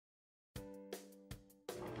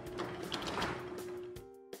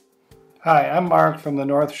Hi, I'm Mark from the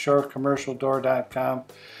NorthShoreCommercialDoor.com.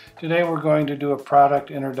 Today we're going to do a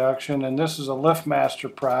product introduction, and this is a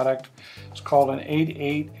LiftMaster product. It's called an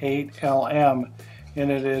 888LM,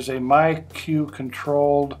 and it is a MyQ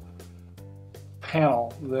controlled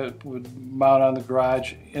panel that would mount on the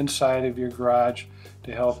garage, inside of your garage,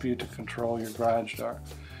 to help you to control your garage door.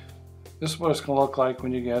 This is what it's going to look like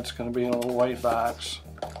when you get it. It's going to be in a little white box.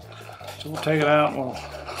 So we'll take it out and we'll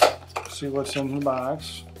see what's in the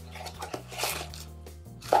box.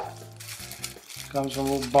 Comes in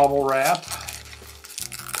a little bubble wrap.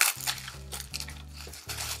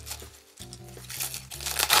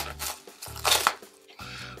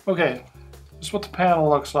 Okay, this is what the panel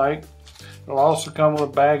looks like. It'll also come with a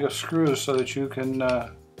bag of screws so that you can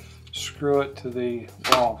screw it to the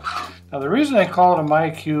wall. Now the reason I call it a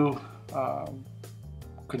MyQ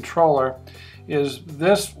controller is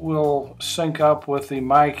this will sync up with the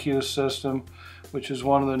MyQ system, which is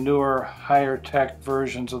one of the newer, higher tech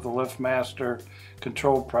versions of the LiftMaster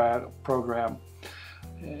control program.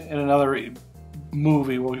 In another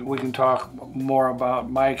movie we can talk more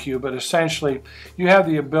about MyQ, but essentially you have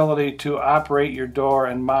the ability to operate your door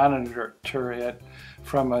and monitor it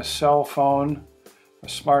from a cell phone, a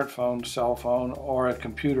smartphone, cell phone, or a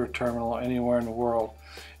computer terminal anywhere in the world.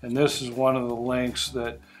 And this is one of the links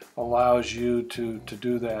that allows you to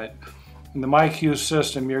do that. In the MyQ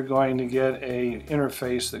system, you're going to get a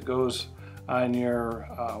interface that goes on your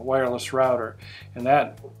wireless router, and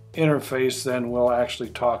that interface then will actually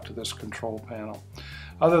talk to this control panel.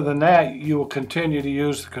 Other than that, you will continue to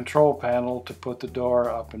use the control panel to put the door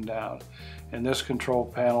up and down. And this control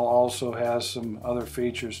panel also has some other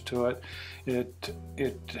features to it. It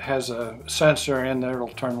has a sensor in there that'll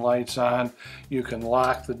turn lights on. You can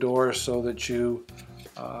lock the door so that you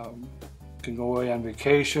can go away on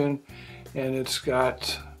vacation. And it's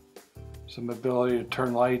got some ability to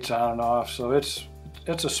turn lights on and off. So it's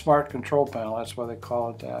a smart control panel. That's why they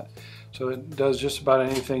call it that. So it does just about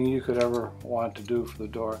anything you could ever want to do for the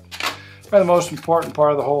door. Probably the most important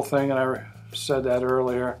part of the whole thing, and I said that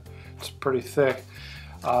earlier, it's pretty thick.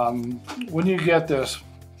 When you get this,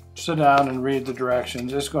 sit down and read the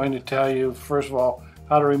directions. It's going to tell you, first of all,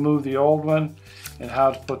 how to remove the old one and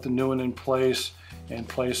how to put the new one in place and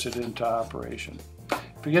place it into operation.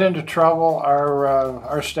 If you get into trouble,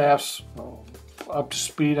 our staff's up to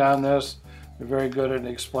speed on this. They're very good at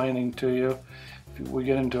explaining to you. If we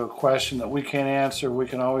get into a question that we can't answer, we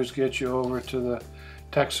can always get you over to the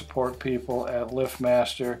tech support people at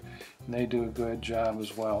LiftMaster, and they do a good job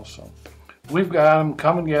as well. So we've got them.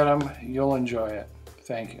 Come and get them. You'll enjoy it.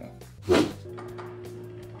 Thank you.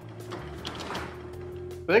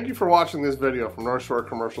 Thank you for watching this video from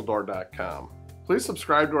NorthShoreCommercialDoor.com. Please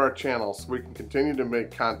subscribe to our channel so we can continue to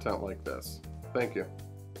make content like this. Thank you.